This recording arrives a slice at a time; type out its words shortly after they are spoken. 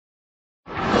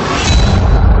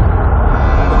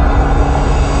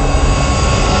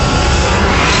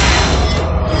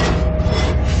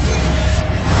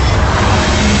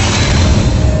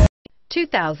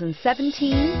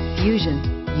2017 Fusion.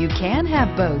 You can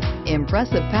have both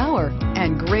impressive power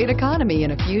and great economy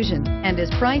in a Fusion and is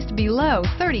priced below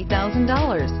 $30,000.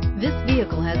 This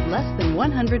vehicle has less than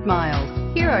 100 miles.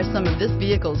 Here are some of this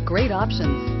vehicle's great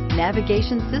options: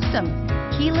 navigation system,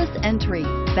 keyless entry,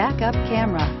 backup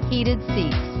camera, heated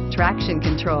seats, traction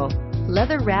control,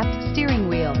 leather-wrapped steering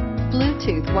wheel,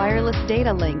 Bluetooth wireless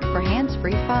data link for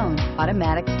hands-free phone,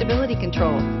 automatic stability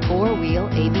control, four-wheel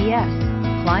ABS,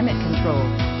 climate control.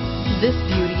 This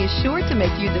beauty is sure to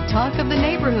make you the talk of the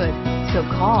neighborhood, so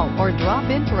call or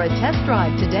drop in for a test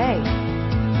drive today.